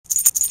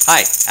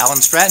Hi,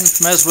 Alan Stratton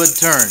from Eswood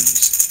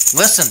Turns.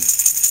 Listen,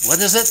 what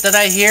is it that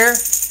I hear?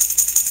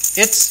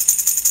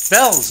 It's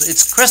bells.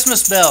 It's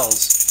Christmas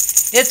bells.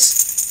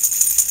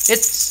 It's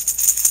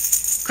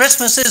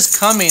Christmas is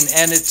coming,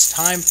 and it's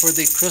time for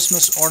the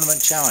Christmas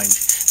Ornament Challenge.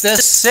 The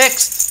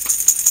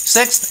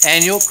sixth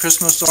Annual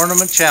Christmas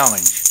Ornament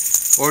Challenge.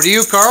 Over to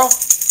you, Carl.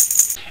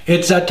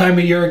 It's that time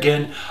of year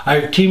again.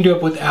 I've teamed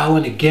up with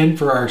Alan again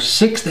for our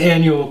 6th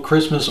Annual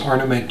Christmas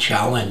Ornament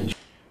Challenge.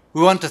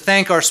 We want to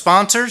thank our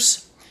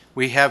sponsors.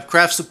 We have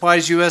Craft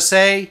Supplies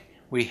USA,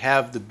 we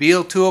have the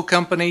Beal Tool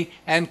Company,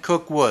 and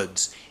Cook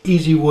Woods.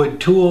 Easy wood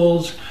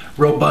tools,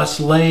 robust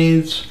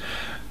lathes,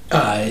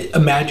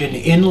 Imagine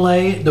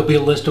Inlay. There'll be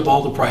a list of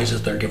all the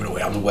prizes they're giving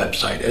away on the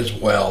website as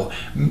well.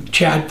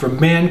 Chad from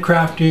Man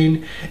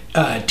Crafting,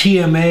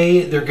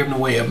 TMA, they're giving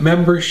away a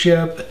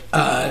membership.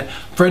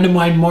 Friend of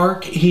mine,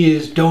 Mark, he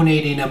is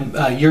donating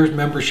a year's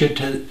membership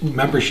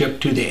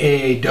to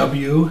the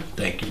AAW.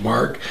 Thank you,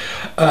 Mark.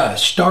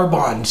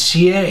 Starbond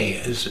CA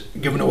is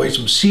giving away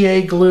some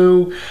CA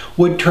glue,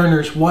 Wood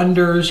Turner's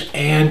Wonders,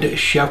 and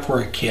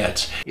Chefware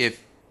kits. If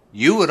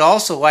you would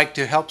also like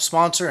to help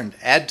sponsor and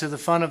add to the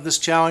fun of this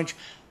challenge,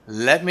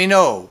 let me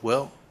know.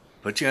 We'll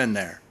put you in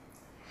there.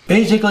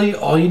 Basically,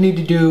 all you need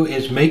to do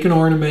is make an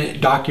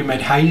ornament,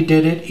 document how you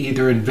did it,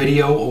 either in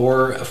video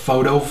or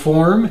photo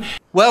form.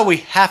 Well, we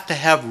have to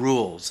have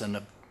rules,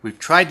 and we've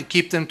tried to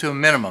keep them to a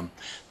minimum.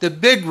 The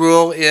big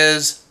rule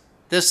is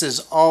this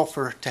is all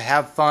to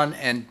have fun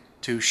and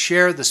to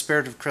share the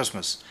spirit of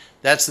Christmas.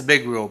 That's the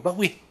big rule. But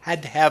we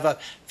had to have a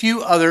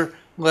few other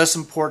less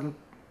important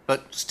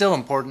but still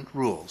important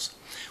rules.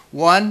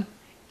 1,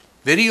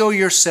 video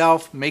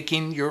yourself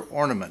making your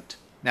ornament.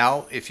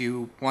 Now, if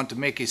you want to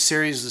make a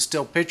series of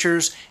still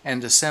pictures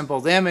and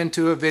assemble them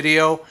into a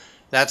video,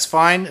 that's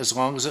fine, as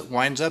long as it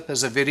winds up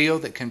as a video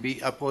that can be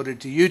uploaded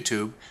to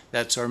YouTube.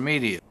 That's our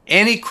media.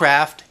 Any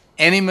craft,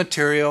 any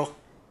material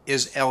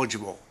is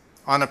eligible.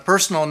 On a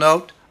personal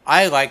note,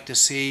 I like to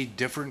see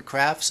different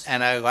crafts,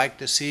 and I like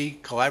to see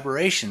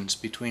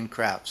collaborations between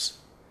crafts.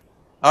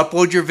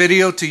 Upload your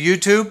video to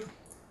YouTube,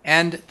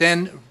 and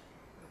then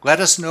let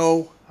us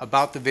know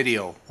about the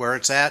video. Where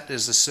it's at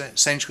is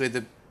essentially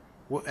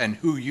and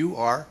who you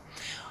are.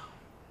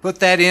 Put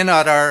that in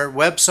at our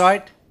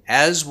website,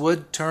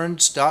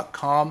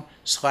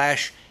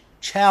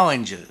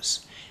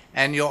 aswoodturns.com/challenges.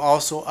 And you'll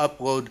also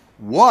upload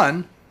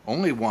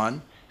only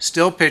one,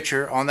 still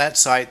picture on that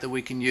site that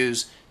we can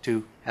use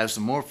to have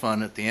some more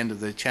fun at the end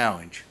of the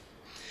challenge.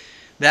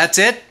 That's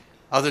it.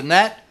 Other than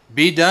that,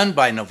 be done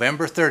by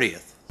November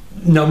 30th.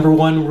 Number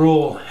 1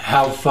 rule,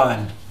 have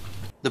fun.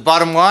 The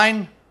bottom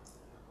line,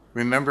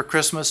 remember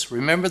Christmas,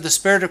 remember the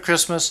spirit of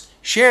Christmas,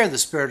 share the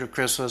spirit of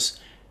Christmas,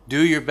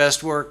 do your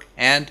best work,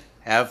 and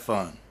have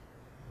fun.